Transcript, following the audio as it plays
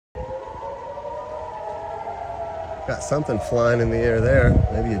Got something flying in the air there.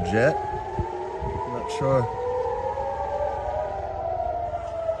 Maybe a jet? I'm not sure.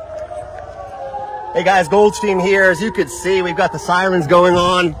 Hey guys, Goldstein here. As you can see, we've got the sirens going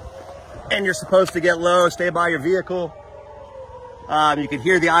on, and you're supposed to get low, stay by your vehicle. You can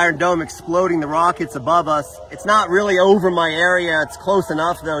hear the Iron Dome exploding, the rockets above us. It's not really over my area. It's close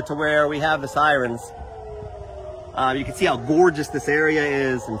enough though to where we have the sirens. You can see how gorgeous this area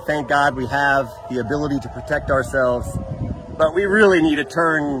is, and thank God we have the ability to protect ourselves. But we really need to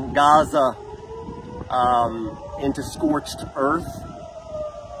turn Gaza into scorched earth.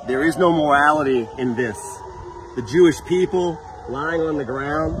 There is no morality in this. The Jewish people lying on the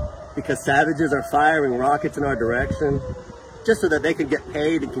ground because savages are firing rockets in our direction just so that they can get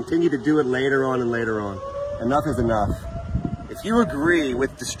paid and continue to do it later on and later on. Enough is enough. If you agree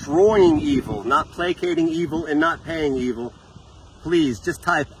with destroying evil, not placating evil, and not paying evil, please just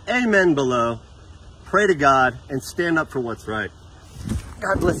type amen below, pray to God, and stand up for what's right.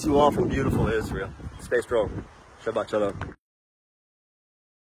 God bless you all from beautiful Israel. Stay strong. Shabbat shalom.